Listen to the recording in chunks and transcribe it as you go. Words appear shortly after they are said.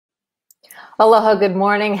Aloha, good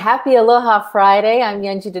morning. Happy Aloha Friday. I'm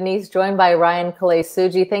Yenji Denise, joined by Ryan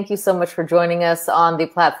Kalei-Suji. Thank you so much for joining us on the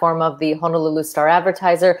platform of the Honolulu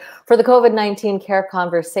Star-Advertiser for the COVID-19 Care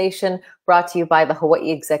Conversation, brought to you by the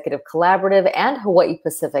Hawaii Executive Collaborative and Hawaii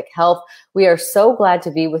Pacific Health. We are so glad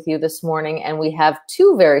to be with you this morning, and we have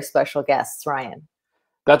two very special guests, Ryan.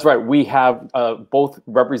 That's right. We have both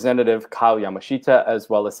Representative Kyle Yamashita as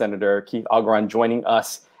well as Senator Keith-Agaran joining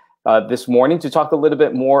us this morning to talk a little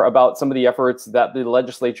bit more about some of the efforts that the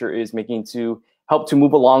legislature is making to help to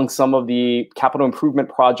move along some of the capital improvement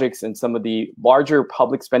projects and some of the larger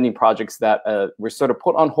public spending projects that were sort of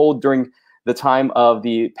put on hold during the time of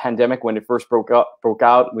the pandemic when it first broke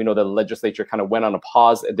out. We know the legislature kind of went on a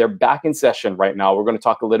pause. They're back in session right now. We're going to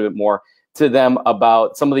talk a little bit more to them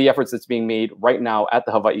about some of the efforts that's being made right now at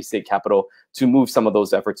the Hawaii State Capitol to move some of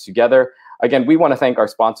those efforts together. Again, we want to thank our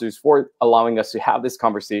sponsors for allowing us to have this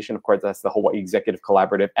conversation. Of course, that's the Hawaii Executive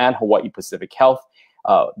Collaborative and Hawaii Pacific Health.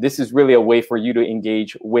 This is really a way for you to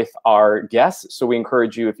engage with our guests. So we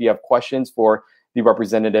encourage you, if you have questions for the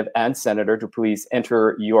representative and senator, to please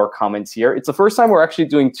enter your comments here. It's the first time we're actually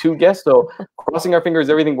doing two guests, so crossing our fingers,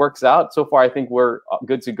 everything works out. So far, I think we're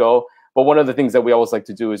good to go. But one of the things that we always like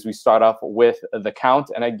to do is we start off with the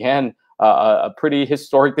count. And again, a pretty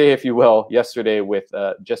historic day, if you will, yesterday with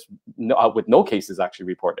no cases actually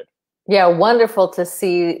reported. Yeah, wonderful to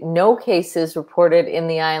see no cases reported in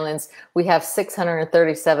the islands. We have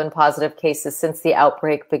 637 positive cases since the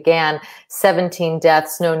outbreak began, 17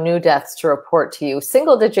 deaths, no new deaths to report to you.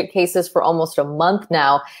 Single-digit cases for almost a month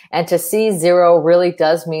now, and to see zero really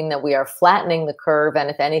does mean that we are flattening the curve and,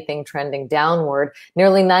 if anything, trending downward.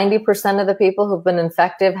 Nearly 90% of the people who've been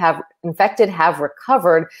infected have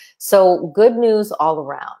recovered, so good news all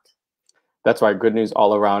around. That's right, good news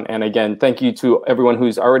all around. And again, thank you to everyone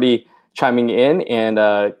who's already chiming in and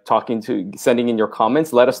sending in your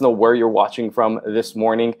comments. Let us know where you're watching from this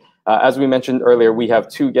morning. As we mentioned earlier, we have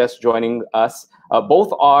two guests joining us.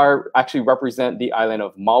 Both actually represent the island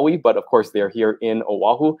of Maui, but of course they're here in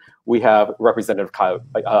Oahu. We have Representative Kyle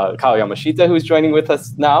Yamashita, who's joining with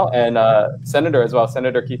us now, and Senator as well.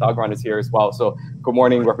 Senator Keith-Agaran is here as well. So good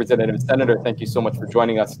morning, Representative and Senator. Thank you so much for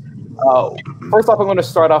joining us. First off, I'm going to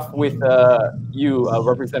start off with you,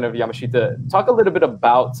 Representative Yamashita. Talk a little bit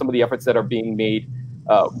about some of the efforts that are being made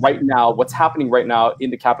right now, what's happening right now in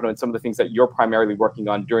the Capitol, and some of the things that you're primarily working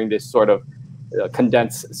on during this sort of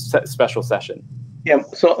condensed special session. Yeah,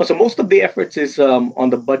 so most of the efforts is on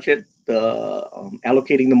the budget,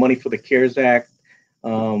 allocating the money for the CARES Act,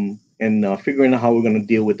 and figuring out how we're going to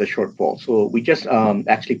deal with the shortfall. So we just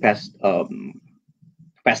actually passed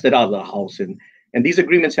it out of the House, and these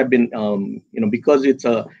agreements have been, because it's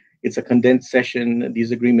a condensed session,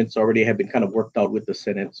 these agreements already have been kind of worked out with the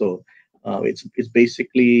Senate. So it's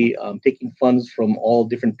basically taking funds from all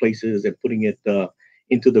different places and putting it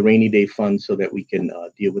into the rainy day fund so that we can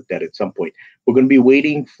deal with that at some point. We're going to be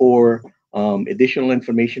waiting for additional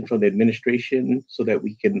information from the administration so that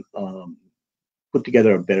we can put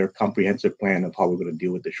together a better comprehensive plan of how we're going to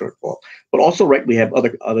deal with the shortfall. But also, right, we have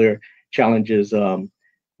other challenges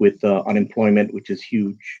with unemployment, which is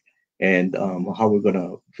huge, and how we're going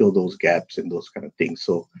to fill those gaps and those kind of things.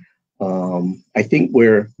 So I think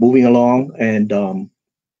we're moving along. And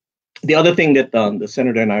the other thing that the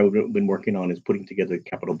Senator and I have been working on is putting together a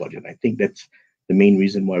capital budget. I think that's the main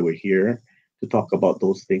reason why we're here, to talk about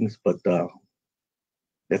those things. But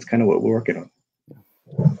that's kind of what we're working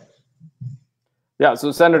on. Yeah,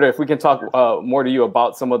 so Senator, if we can talk more to you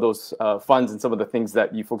about some of those funds and some of the things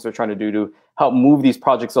that you folks are trying to do to help move these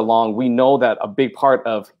projects along. We know that a big part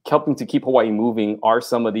of helping to keep Hawaii moving are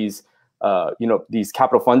some of these, these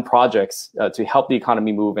capital fund projects to help the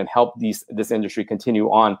economy move and help this industry continue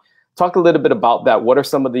on. Talk a little bit about that. What are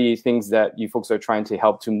some of the things that you folks are trying to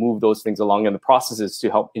help to move those things along, and the processes to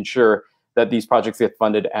help ensure that these projects get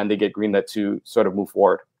funded and they get greenlit to sort of move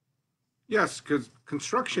forward? Yes, because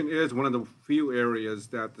construction is one of the few areas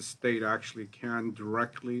that the state actually can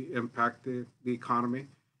directly impact the economy,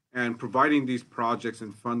 and providing these projects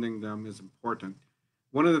and funding them is important.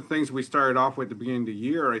 One of the things we started off with at the beginning of the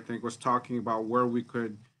year, I think, was talking about where we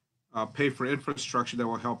could pay for infrastructure that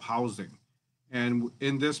will help housing. And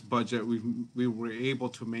in this budget, we were able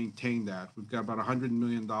to maintain that. We've got about $100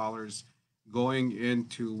 million going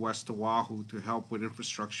into West Oahu to help with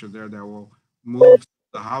infrastructure there that will move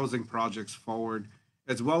the housing projects forward,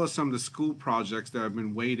 as well as some of the school projects that have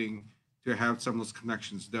been waiting to have some of those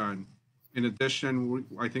connections done. In addition,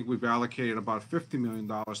 I think we've allocated about $50 million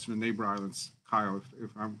to the neighbor islands, Kyle, if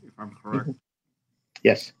I'm correct.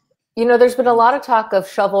 Yes. You know, there's been a lot of talk of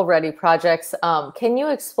shovel-ready projects. Can you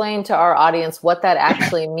explain to our audience what that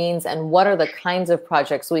actually means and what are the kinds of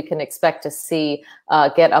projects we can expect to see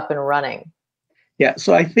get up and running? Yeah,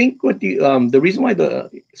 so I think what the reason why the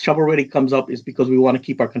shovel-ready comes up is because we want to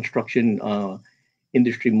keep our construction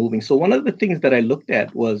industry moving. So one of the things that I looked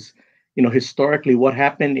at was, historically what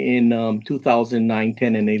happened in 2009,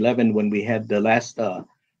 10, and 11 when we had the last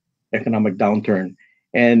economic downturn.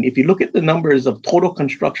 And if you look at the numbers of total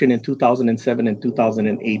construction in 2007 and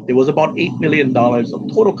 2008, there was about $8 billion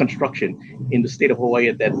of total construction in the state of Hawaii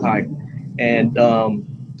at that time. And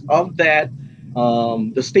of that,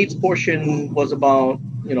 the state's portion was about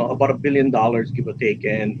 $1 billion, give or take,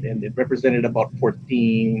 and it represented about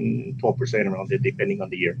 12% around it, depending on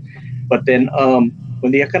the year. But then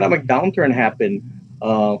when the economic downturn happened,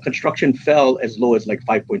 construction fell as low as like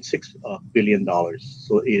 $5.6 billion.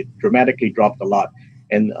 So it dramatically dropped a lot.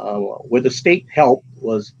 And where the state helped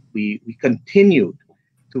was we continued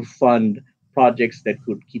to fund projects that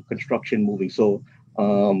could keep construction moving. So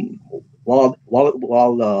while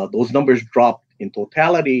those numbers dropped in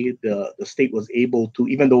totality, the state was able to,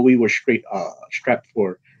 even though we were strapped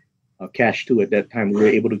for cash too at that time, we were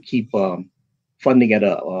able to keep funding at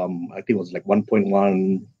I think it was like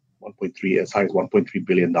 1.3, as high as $1.3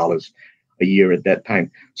 billion a year at that time.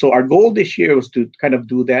 So our goal this year was to kind of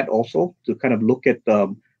do that also, to kind of look at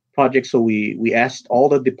projects. So we asked all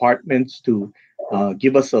the departments to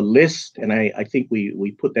give us a list, and I think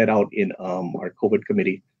we put that out in our COVID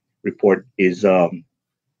committee report, is how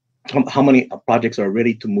many projects are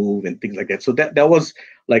ready to move and things like that. So that was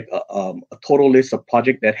like a total list of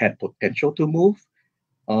projects that had potential to move.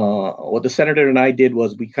 What the senator and I did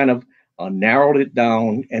was we kind of narrowed it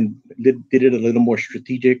down and did it a little more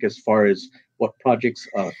strategic as far as what projects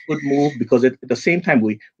could move, because at the same time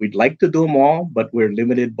we'd like to do them all, but we're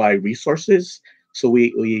limited by resources. So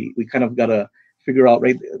we kind of got to figure out,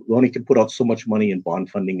 right, we only can put out so much money in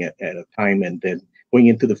bond funding at a time. And then going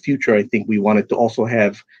into the future, I think we wanted to also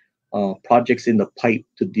have projects in the pipe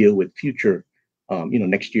to deal with future,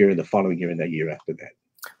 next year and the following year and the year after that.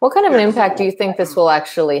 What kind of an impact do you think this will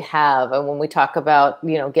actually have? And when we talk about,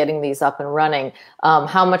 getting these up and running,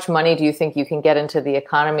 how much money do you think you can get into the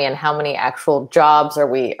economy, and how many actual jobs are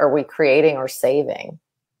we creating or saving?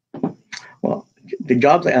 Well, the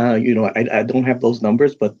jobs, I don't have those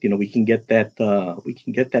numbers, but we can get that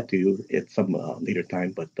to you at some later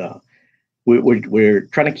time. But we're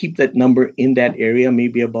trying to keep that number in that area,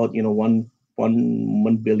 maybe about 1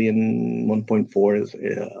 billion,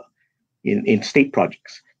 1.4 in state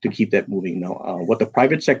projects to keep that moving. Now, what the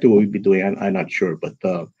private sector will be doing, I'm not sure. But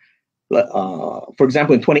for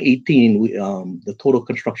example, in 2018, the total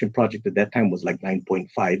construction project at that time was like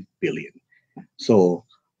 9.5 billion. So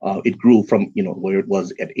it grew from where it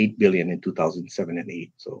was at 8 billion in 2007 and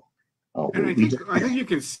 8. So. And I think you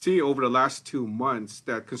can see over the last 2 months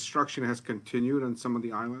that construction has continued on some of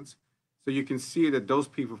the islands. So you can see that those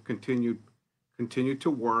people have continued to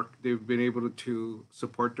work. They've been able to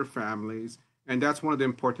support their families. And that's one of the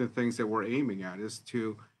important things that we're aiming at, is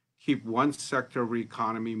to keep one sector of the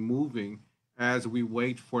economy moving as we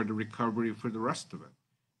wait for the recovery for the rest of it.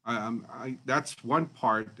 That's one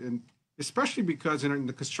part. And especially because in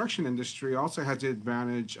the construction industry also has the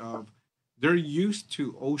advantage of they're used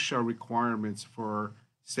to OSHA requirements for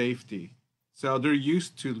safety. So they're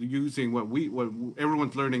used to using what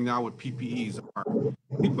everyone's learning now what PPEs are.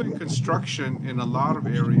 People in construction in a lot of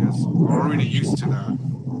areas are already used to that.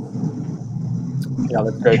 Yeah,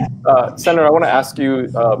 that's great. Senator, I want to ask you,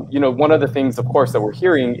 one of the things, of course, that we're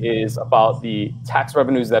hearing is about the tax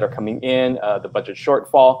revenues that are coming in, the budget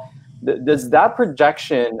shortfall. Does that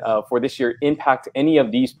projection for this year impact any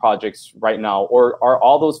of these projects right now, or are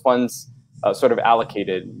all those funds sort of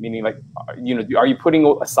allocated? Meaning, like, are you putting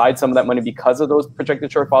aside some of that money because of those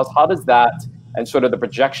projected shortfalls? How does that and sort of the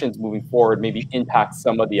projections moving forward maybe impact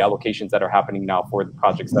some of the allocations that are happening now for the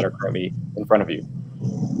projects that are currently in front of you?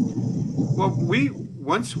 Well,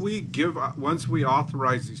 once we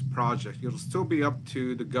authorize these projects, it'll still be up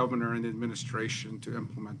to the governor and the administration to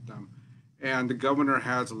implement them. And the governor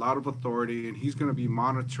has a lot of authority, and he's going to be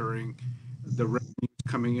monitoring the revenues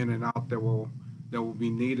coming in and out that will be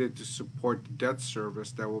needed to support the debt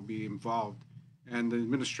service that will be involved. And the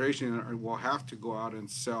administration will have to go out and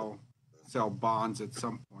sell bonds at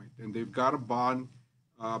some point. And they've got a bond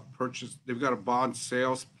they've got a bond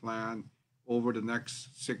sales plan over the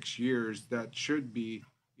next 6 years that should be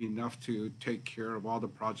enough to take care of all the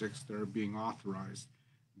projects that are being authorized.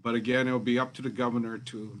 But again, it'll be up to the governor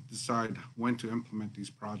to decide when to implement these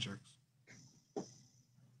projects.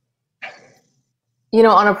 You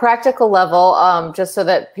know, on a practical level, just so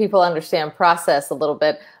that people understand process a little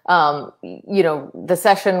bit, you know, the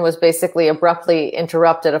session was basically abruptly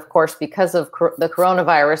interrupted, of course, because of the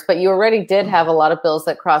coronavirus, but you already did have a lot of bills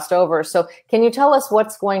that crossed over. So can you tell us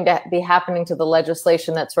what's going to be happening to the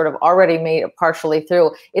legislation that's sort of already made it partially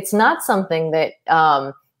through? It's not something that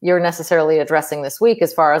you're necessarily addressing this week,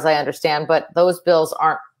 as far as I understand, but those bills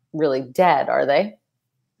aren't really dead, are they?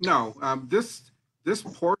 No, this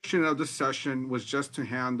portion of the session was just to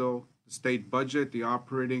handle the state budget, the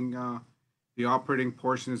operating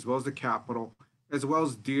portion, as well as the capital, as well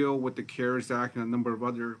as deal with the CARES Act and a number of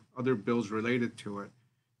other bills related to it.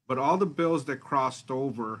 But all the bills that crossed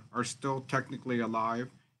over are still technically alive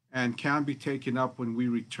and can be taken up when we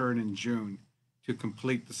return in June to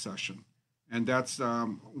complete the session. And that's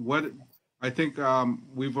what I think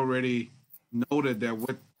we've already noted, that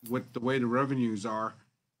with the way the revenues are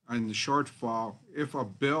and the shortfall, if a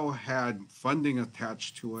bill had funding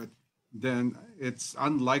attached to it, then it's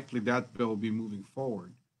unlikely that bill will be moving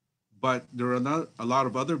forward. But there are a lot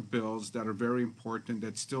of other bills that are very important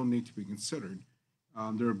that still need to be considered.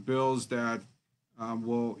 There are bills that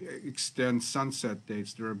will extend sunset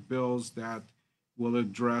dates. There are bills that will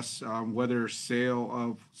address whether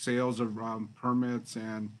sales of permits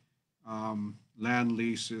and land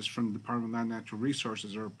leases from the Department of Land and Natural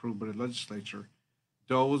Resources are approved by the legislature.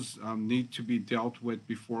 Those need to be dealt with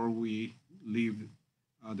before we leave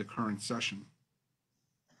the current session.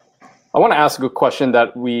 I want to ask a question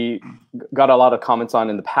that we got a lot of comments on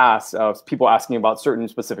in the past, people asking about certain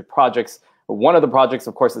specific projects. One of the projects,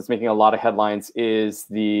 of course, that's making a lot of headlines is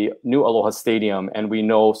the new Aloha Stadium. And we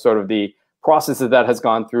know sort of the processes that has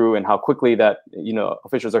gone through and how quickly that, you know,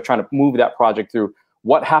 officials are trying to move that project through.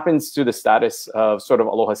 What happens to the status of sort of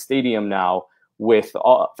Aloha Stadium now, with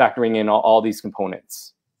factoring in all these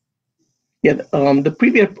components? Yeah, the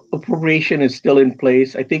previous appropriation is still in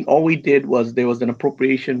place. I think all we did was there was an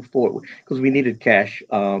appropriation for, because we needed cash.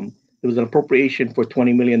 There was an appropriation for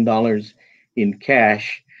 $20 million in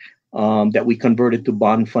cash that we converted to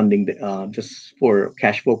bond funding just for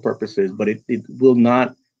cash flow purposes, but it will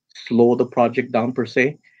not slow the project down per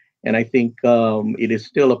se. And I think it is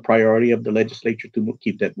still a priority of the legislature to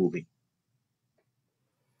keep that moving.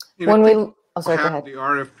 When we go ahead. The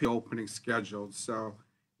RFP opening scheduled, so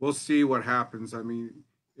we'll see what happens. I mean,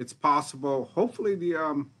 it's possible. Hopefully,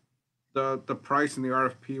 the price in the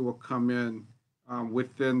RFP will come in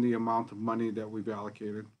within the amount of money that we've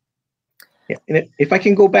allocated. Yeah, and if I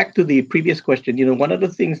can go back to the previous question, you know, one of the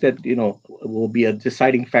things that, you know, will be a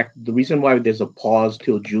deciding factor, the reason why there's a pause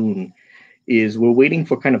till June, is we're waiting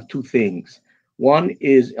for kind of two things. One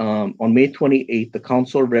is on May 28th, the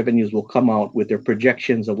Council of Revenues will come out with their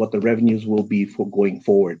projections of what the revenues will be for going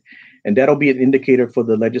forward. And that'll be an indicator for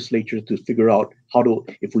the legislature to figure out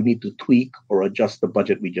if we need to tweak or adjust the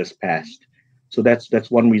budget we just passed. So that's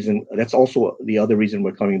one reason. That's also the other reason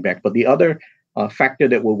we're coming back. But the other factor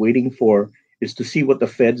that we're waiting for is to see what the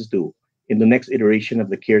feds do in the next iteration of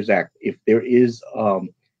the CARES Act. If there is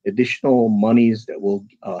additional monies that will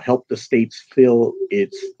help the states fill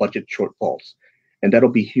its budget shortfalls. And that'll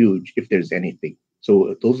be huge if there's anything.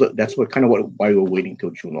 So that's why we're waiting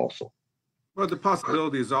till June also. Well, the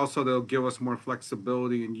possibility is also they'll give us more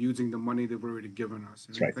flexibility in using the money they've already given us.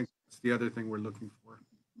 And I think that's the other thing we're looking for.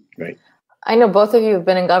 Right. I know both of you have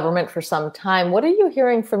been in government for some time. What are you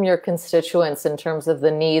hearing from your constituents in terms of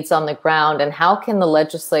the needs on the ground, and how can the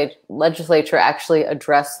legislature actually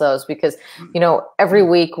address those? Because, you know, every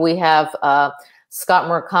week we have Scott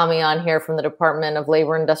Murakami on here from the Department of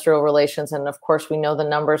Labor and Industrial Relations. And of course, we know the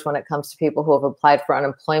numbers when it comes to people who have applied for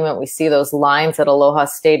unemployment. We see those lines at Aloha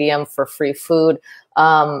Stadium for free food,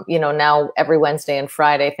 you know, now every Wednesday and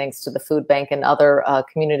Friday, thanks to the food bank and other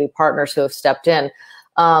community partners who have stepped in.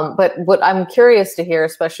 But what I'm curious to hear,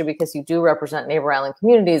 especially because you do represent neighbor island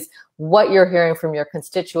communities, what you're hearing from your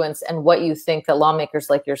constituents and what you think that lawmakers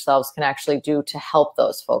like yourselves can actually do to help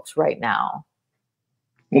those folks right now.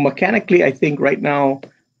 Well, mechanically, I think right now,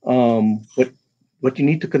 what you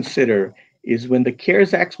need to consider is when the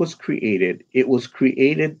CARES Act was created, it was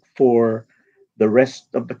created for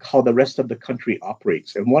how the rest of the country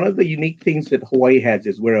operates. And one of the unique things that Hawaii has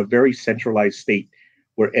is we're a very centralized state,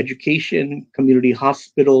 where education, community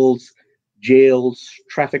hospitals, jails,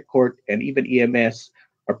 traffic court, and even EMS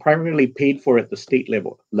are primarily paid for at the state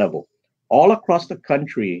level. All across the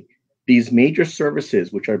country, these major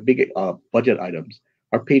services, which are big budget items,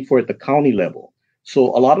 are paid for at the county level. So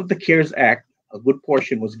a lot of the CARES Act, a good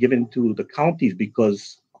portion was given to the counties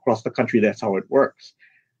because across the country, that's how it works.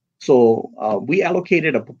 So we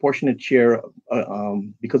allocated a proportionate share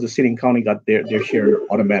because the city and county got their share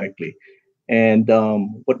automatically. And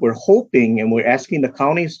what we're hoping and we're asking the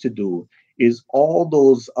counties to do is all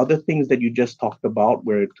those other things that you just talked about,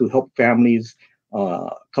 where to help families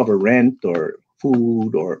cover rent or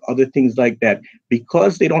food or other things like that,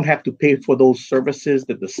 because they don't have to pay for those services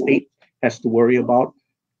that the state has to worry about,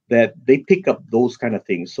 that they pick up those kind of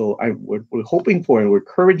things. So we're hoping for, and we're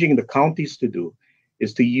encouraging the counties to do,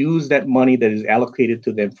 is to use that money that is allocated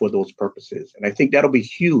to them for those purposes. And I think that'll be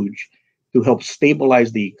huge to help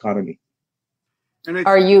stabilize the economy. And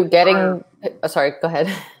are you getting, sorry, go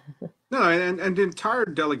ahead. No, and the entire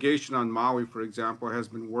delegation on Maui, for example, has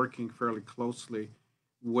been working fairly closely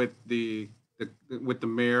with the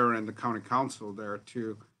mayor and the county council there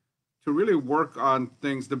to really work on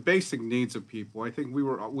things, the basic needs of people. I think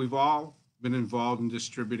we've all been involved in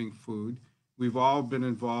distributing food. We've all been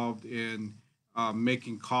involved in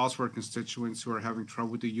making calls for constituents who are having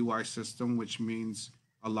trouble with the UI system, which means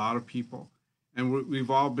a lot of people. And we've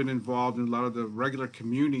all been involved in a lot of the regular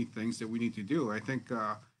community things that we need to do. I think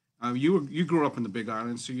you grew up in the Big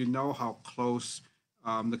Island, so you know how close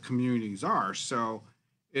the communities are. So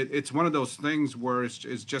it's one of those things where it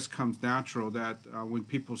just comes natural that when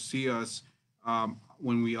people see us,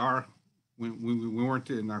 when we weren't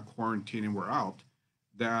in our quarantine and we're out,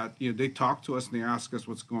 that they talk to us and they ask us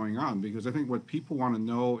what's going on, because I think what people want to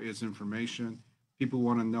know is information. People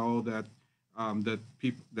want to know that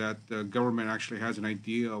that the government actually has an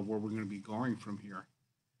idea of where we're going to be going from here.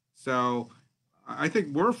 So I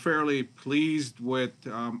think we're fairly pleased with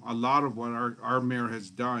a lot of what our mayor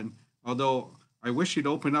has done, although I wish he'd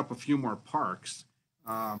open up a few more parks.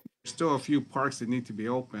 There's still a few parks that need to be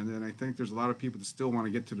opened, and I think there's a lot of people that still want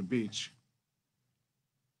to get to the beach.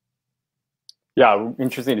 Yeah,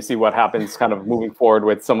 interesting to see what happens kind of moving forward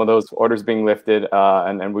with some of those orders being lifted.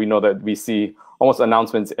 And we know that we see almost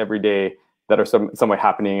announcements every day that are somewhat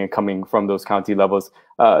happening and coming from those county levels.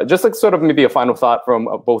 Just like sort of maybe a final thought from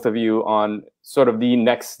both of you on sort of the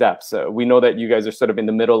next steps. We know that you guys are sort of in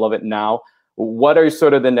the middle of it now. What are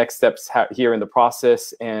sort of the next steps here in the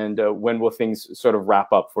process, and when will things sort of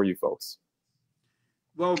wrap up for you folks?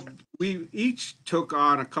 Well, we each took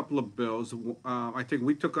on a couple of bills. I think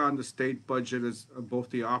we took on the state budget as both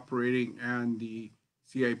the operating and the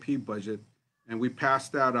CIP budget, and we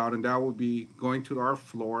passed that out, and that will be going to our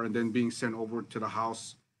floor and then being sent over to the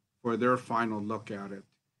House for their final look at it.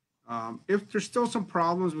 If there's still some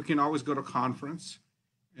problems, we can always go to conference.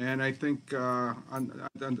 And I think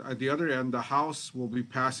at the other end, the House will be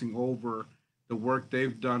passing over the work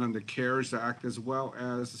they've done on the CARES Act, as well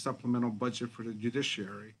as the supplemental budget for the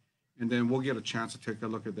judiciary. And then we'll get a chance to take a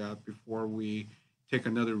look at that before we take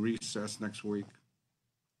another recess next week.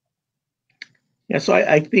 Yeah, so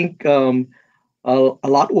I think a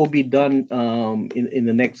lot will be done in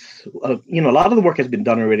the next, a lot of the work has been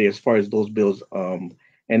done already as far as those bills.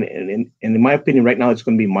 And in my opinion, right now, it's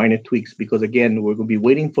going to be minor tweaks because, again, we're going to be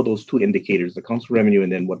waiting for those two indicators, the council revenue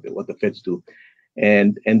and then what the feds do.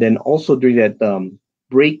 And then also during that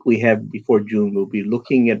break we have before June, we'll be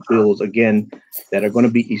looking at bills, again, that are going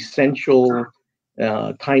to be essential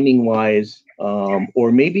timing-wise,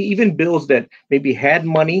 or maybe even bills that maybe had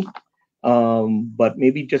money, but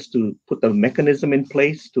maybe just to put the mechanism in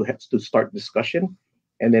place to start discussion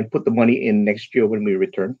and then put the money in next year when we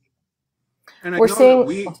return. And we're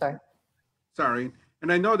seeing, sorry.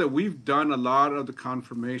 And I know that we've done a lot of the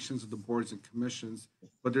confirmations of the boards and commissions,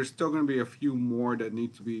 but there's still going to be a few more that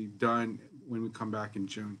need to be done when we come back in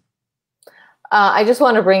June. I just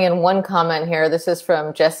want to bring in one comment here. This is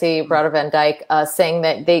from Jesse Brother Van Dyke saying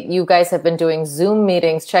that you guys have been doing Zoom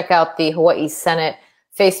meetings. Check out the Hawaii Senate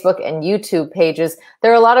Facebook and YouTube pages.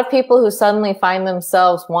 There are a lot of people who suddenly find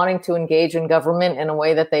themselves wanting to engage in government in a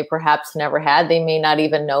way that they perhaps never had. They may not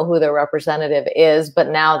even know who their representative is, but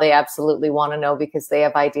now they absolutely want to know because they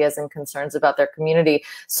have ideas and concerns about their community.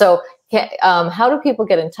 So how do people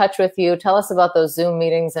get in touch with you? Tell us about those Zoom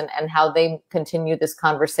meetings and how they continue this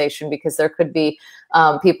conversation, because there could be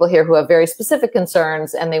people here who have very specific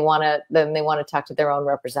concerns and they want to talk to their own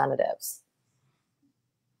representatives.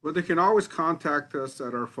 Well, they can always contact us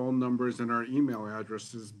at our phone numbers and our email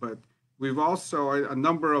addresses, but we've also, a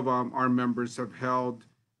number of our members have held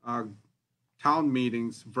town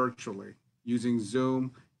meetings virtually using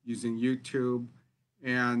Zoom, using YouTube.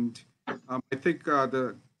 And I think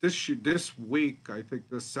this week, I think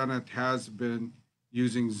the Senate has been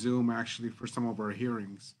using Zoom actually for some of our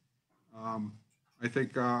hearings. I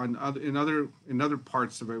think in other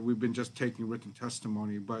parts of it, we've been just taking written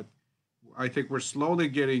testimony, but I think we're slowly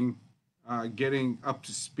getting up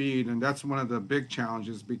to speed, and that's one of the big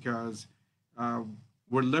challenges because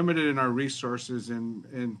we're limited in our resources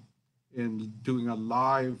in doing a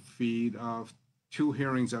live feed of 2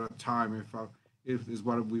 hearings at a time, if is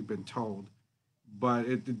what we've been told. But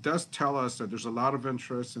it does tell us that there's a lot of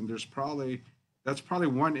interest, and that's probably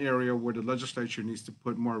one area where the legislature needs to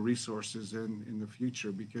put more resources in the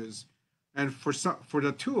future, because, and for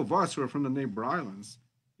the 2 of us who are from the neighbor islands,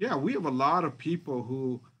 yeah, we have a lot of people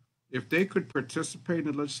who, if they could participate in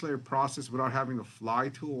the legislative process without having to fly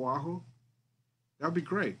to Oahu, that'd be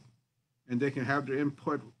great. And they can have their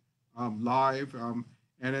input live.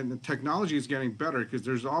 And then the technology is getting better, because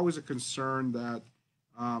there's always a concern that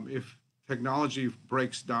if technology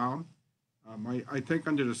breaks down, I think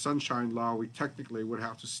under the Sunshine Law, we technically would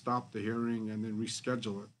have to stop the hearing and then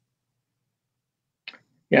reschedule it.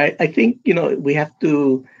 Yeah, I think, we have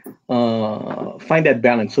to find that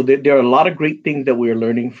balance. So there are a lot of great things that we're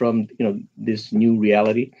learning from, this new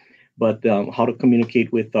reality, but how to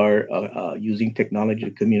communicate with using technology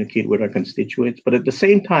to communicate with our constituents. But at the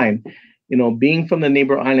same time, being from the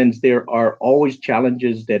neighbor islands, there are always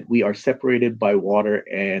challenges that we are separated by water.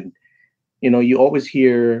 And, you always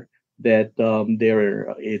hear that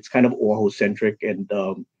it's kind of Oahu-centric. And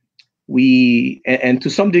and to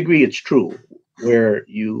some degree, it's true, where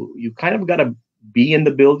you kind of got to be in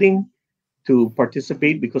the building to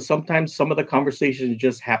participate, because sometimes some of the conversations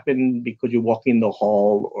just happen because you walk in the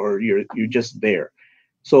hall or you're just there.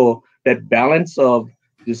 So that balance of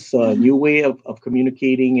this new way of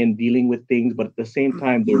communicating and dealing with things, but at the same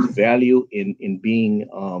time, there's value in being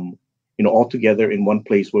all together in one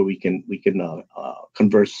place where we can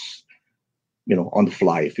converse on the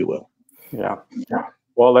fly, if you will. Yeah.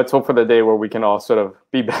 Well, let's hope for the day where we can all sort of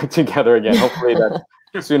be back together again. Hopefully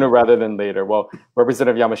that's sooner rather than later. Well,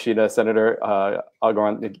 Representative Yamashita, Senator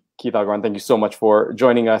Keith-Agaran, thank you so much for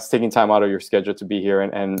joining us, taking time out of your schedule to be here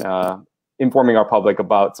and informing our public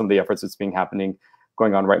about some of the efforts that's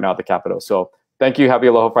going on right now at the Capitol. So thank you. Happy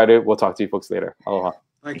Aloha Friday. We'll talk to you folks later. Aloha.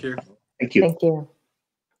 Thank you. Thank you. Thank you.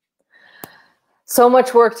 So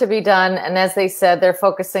much work to be done. And as they said, they're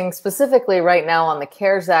focusing specifically right now on the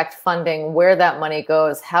CARES Act funding, where that money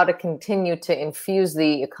goes, how to continue to infuse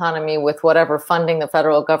the economy with whatever funding the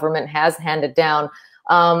federal government has handed down,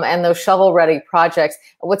 and those shovel-ready projects.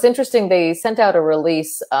 What's interesting, they sent out a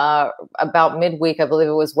release about midweek, I believe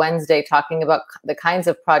it was Wednesday, talking about the kinds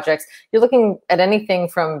of projects. You're looking at anything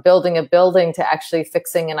from building a building to actually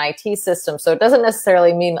fixing an IT system. So it doesn't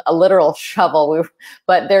necessarily mean a literal shovel,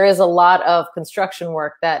 but there is a lot of construction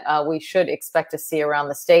work that we should expect to see around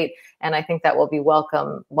the state. And I think that will be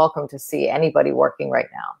welcome to see anybody working right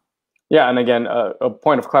now. Yeah, and again, a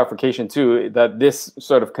point of clarification too, that this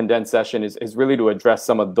sort of condensed session is really to address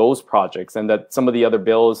some of those projects, and that some of the other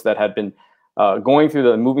bills that had been moving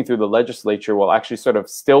through the legislature will actually sort of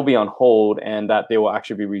still be on hold, and that they will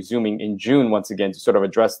actually be resuming in June once again to sort of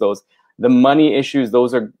address those. The money issues,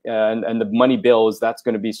 those are, and the money bills, that's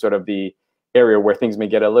going to be sort of the area where things may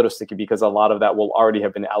get a little sticky, because a lot of that will already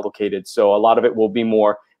have been allocated. So a lot of it will be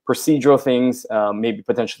more procedural things, maybe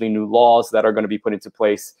potentially new laws that are going to be put into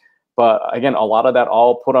place. But again, a lot of that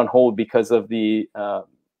all put on hold because of the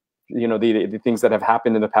things that have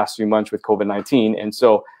happened in the past few months with COVID-19. And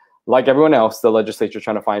so, like everyone else, the legislature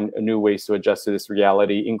trying to find new ways to adjust to this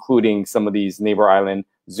reality, including some of these neighbor island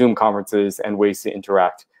Zoom conferences and ways to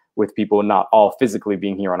interact with people not all physically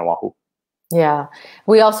being here on Oahu. Yeah.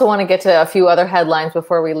 We also want to get to a few other headlines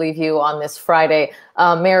before we leave you on this Friday.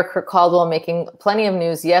 Mayor Kirk Caldwell making plenty of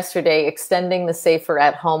news yesterday, extending the safer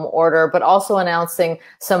at home order, but also announcing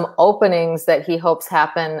some openings that he hopes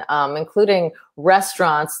happen, including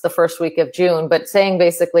restaurants the first week of June, but saying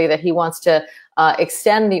basically that he wants to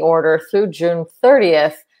extend the order through June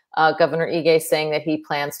 30th. Governor Ige saying that he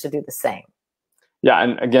plans to do the same. Yeah,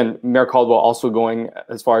 and again, Mayor Caldwell also going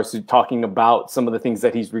as far as to talking about some of the things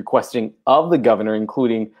that he's requesting of the governor,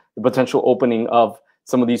 including the potential opening of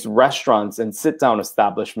some of these restaurants and sit-down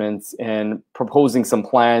establishments, and proposing some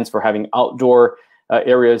plans for having outdoor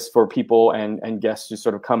areas for people and guests to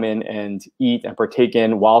sort of come in and eat and partake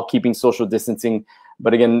in while keeping social distancing.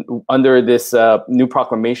 But again, under this new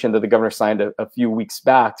proclamation that the governor signed a few weeks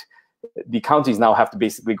back, the counties now have to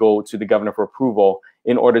basically go to the governor for approval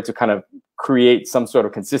in order to kind of create some sort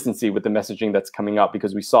of consistency with the messaging that's coming out,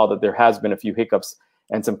 because we saw that there has been a few hiccups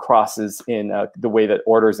and some crosses in the way that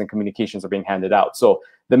orders and communications are being handed out. So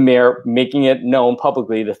the mayor making it known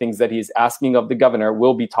publicly the things that he's asking of the governor.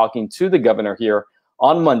 Will be talking to the governor here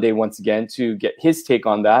on Monday once again to get his take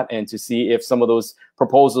on that and to see if some of those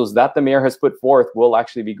proposals that the mayor has put forth will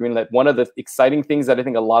actually be greenlit. One of the exciting things that I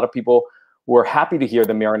think a lot of people were happy to hear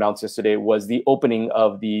the mayor announce yesterday was the opening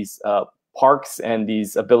of these parks and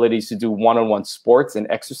these abilities to do one-on-one sports and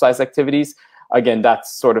exercise activities. again,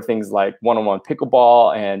 that's sort of things like one-on-one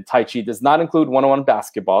pickleball and Tai Chi. Does not include one-on-one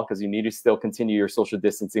basketball because you need to still continue your social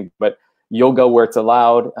distancing, but yoga where it's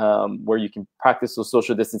allowed, where you can practice those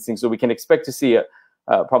social distancing. So we can expect to see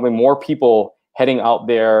probably more people heading out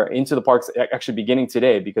there into the parks, actually beginning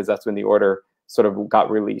today, because that's when the order sort of got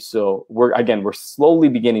released. So we're slowly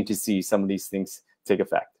beginning to see some of these things take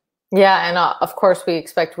effect. Yeah, and of course we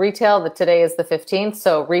expect retail. That today is the 15th,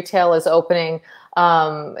 so retail is opening,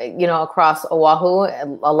 across Oahu.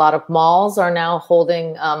 A lot of malls are now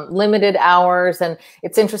holding limited hours, and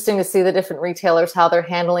it's interesting to see the different retailers, how they're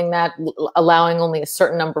handling that, allowing only a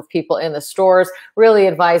certain number of people in the stores, really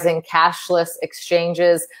advising cashless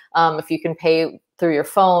exchanges. If you can pay through your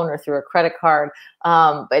phone or through a credit card,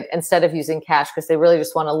 but instead of using cash, because they really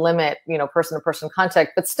just want to limit, person-to-person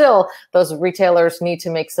contact. But still, those retailers need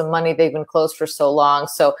to make some money. They've been closed for so long.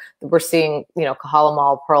 So we're seeing, Kahala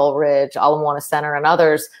Mall, Pearl Ridge, Ala Moana Center, and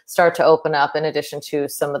others start to open up, in addition to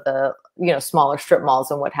some of the, smaller strip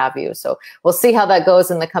malls and what have you. So we'll see how that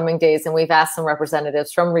goes in the coming days. And we've asked some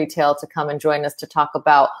representatives from retail to come and join us to talk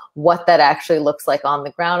about what that actually looks like on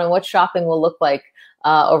the ground and what shopping will look like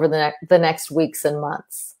over the next weeks and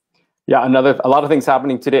months. Yeah, a lot of things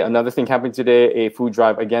happening today. Another thing happening today, a food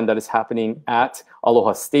drive, again, that is happening at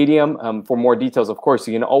Aloha Stadium. For more details, of course,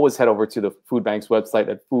 you can always head over to the Food Bank's website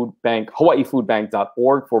at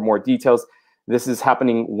hawaiifoodbank.org for more details. This is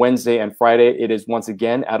happening Wednesday and Friday. It is once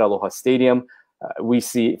again at Aloha Stadium. We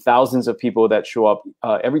see thousands of people that show up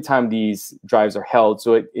every time these drives are held.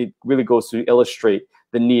 So it really goes to illustrate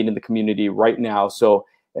the need in the community right now. So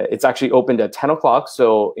it's actually opened at 10 o'clock,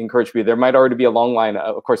 so encourage people. There might already be a long line.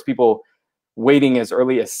 Of course, people waiting as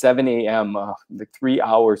early as 7 a.m., like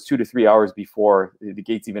 2 to 3 hours before the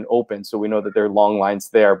gates even open. So we know that there are long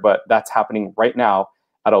lines there, but that's happening right now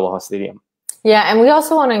at Aloha Stadium. Yeah, and we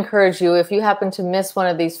also want to encourage you, if you happen to miss one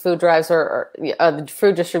of these food drives or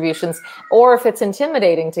food distributions, or if it's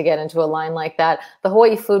intimidating to get into a line like that, the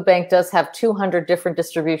Hawaii Food Bank does have 200 different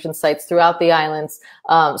distribution sites throughout the islands.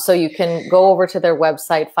 So you can go over to their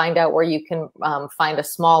website, find out where you can find a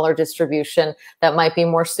smaller distribution that might be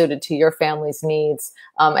more suited to your family's needs.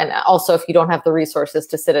 And also, if you don't have the resources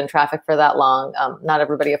to sit in traffic for that long, not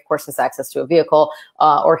everybody, of course, has access to a vehicle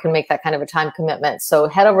or can make that kind of a time commitment. So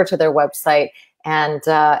head over to their website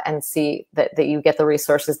and see that you get the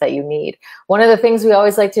resources that you need. One of the things we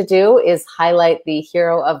always like to do is highlight the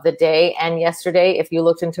hero of the day. And yesterday, if you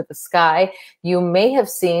looked into the sky, you may have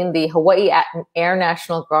seen the Hawaii Air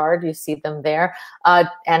National Guard. You see them there. And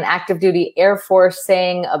active duty Air Force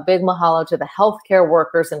saying a big mahalo to the healthcare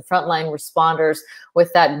workers and frontline responders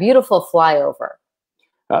with that beautiful flyover.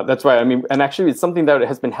 That's right. I mean, and actually it's something that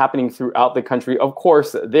has been happening throughout the country. Of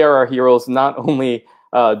course, there are heroes not only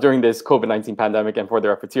during this COVID-19 pandemic and for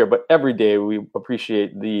their efforts here, but every day we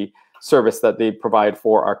appreciate the service that they provide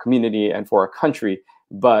for our community and for our country.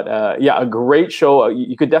 But yeah, a great show.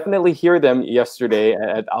 You could definitely hear them yesterday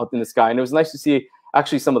out in the sky. And it was nice to see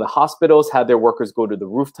actually some of the hospitals had their workers go to the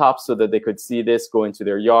rooftops so that they could see this go into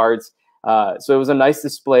their yards. So it was a nice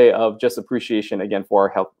display of just appreciation again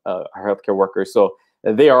for our healthcare workers. So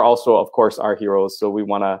they are also, of course, our heroes. So we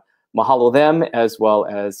want to mahalo them as well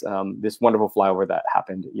as this wonderful flyover that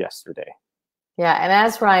happened yesterday. Yeah, and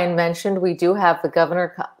as Ryan mentioned, we do have the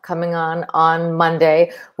governor coming on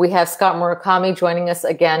Monday. We have Scott Murakami joining us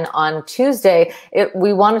again on Tuesday.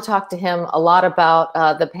 We want to talk to him a lot about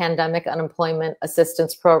the Pandemic Unemployment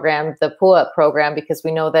Assistance Program, the PUA program, because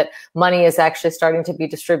we know that money is actually starting to be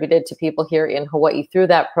distributed to people here in Hawaii through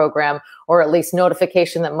that program, or at least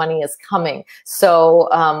notification that money is coming. So,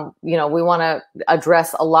 we want to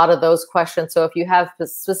address a lot of those questions. So if you have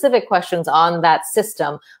specific questions on that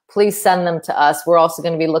system, please send them to us. We're also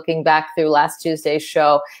going to be looking back through last Tuesday's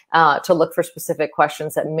show to look for specific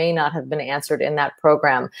questions that may not have been answered in that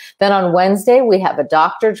program. Then on Wednesday, we have a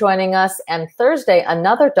doctor joining us. And Thursday,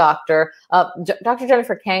 another doctor, Dr.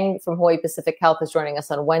 Jennifer Kang from Hawaii Pacific Health is joining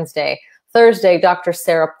us on Wednesday. Thursday, Dr.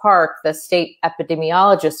 Sarah Park, the state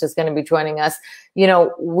epidemiologist, is going to be joining us.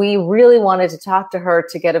 We really wanted to talk to her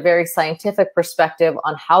to get a very scientific perspective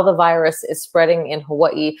on how the virus is spreading in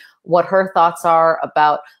Hawaii, what her thoughts are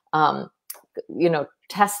about,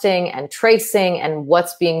 testing and tracing and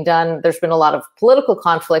what's being done. There's been a lot of political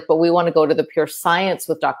conflict, but we want to go to the pure science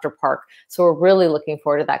with Dr. Park. So we're really looking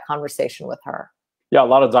forward to that conversation with her. Yeah, a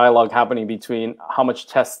lot of dialogue happening between how much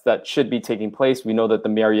tests that should be taking place. We know that the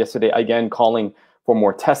mayor yesterday, again, calling for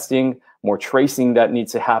more testing, more tracing that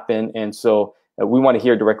needs to happen. And so we want to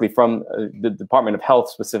hear directly from the Department of Health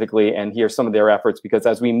specifically and hear some of their efforts, because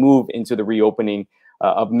as we move into the reopening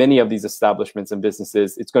of many of these establishments and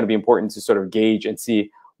businesses, it's going to be important to sort of gauge and see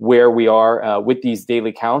where we are with these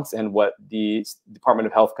daily counts and what the Department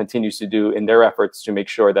of Health continues to do in their efforts to make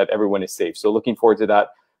sure that everyone is safe. So looking forward to that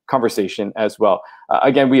conversation as well.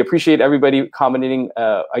 Again, we appreciate everybody commenting.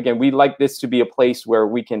 Again, we'd like this to be a place where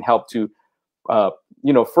we can help to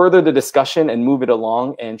further the discussion and move it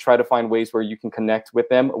along and try to find ways where you can connect with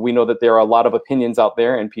them. We know that there are a lot of opinions out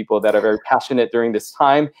there and people that are very passionate during this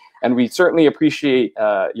time. And we certainly appreciate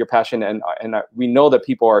your passion. And we know that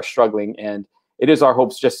people are struggling. And it is our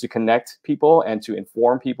hopes just to connect people and to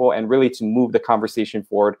inform people and really to move the conversation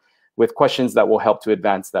forward with questions that will help to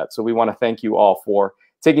advance that. So we want to thank you all for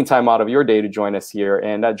taking time out of your day to join us here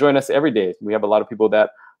and join us every day. We have a lot of people that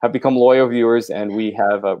have become loyal viewers, and we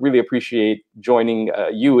have really appreciate joining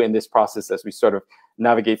you in this process as we sort of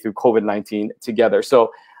navigate through COVID-19 together.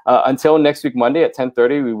 So until next week, Monday at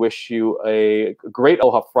 10:30, we wish you a great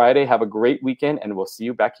Aloha Friday. Have a great weekend, and we'll see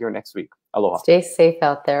you back here next week. Aloha. Stay safe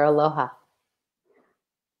out there. Aloha.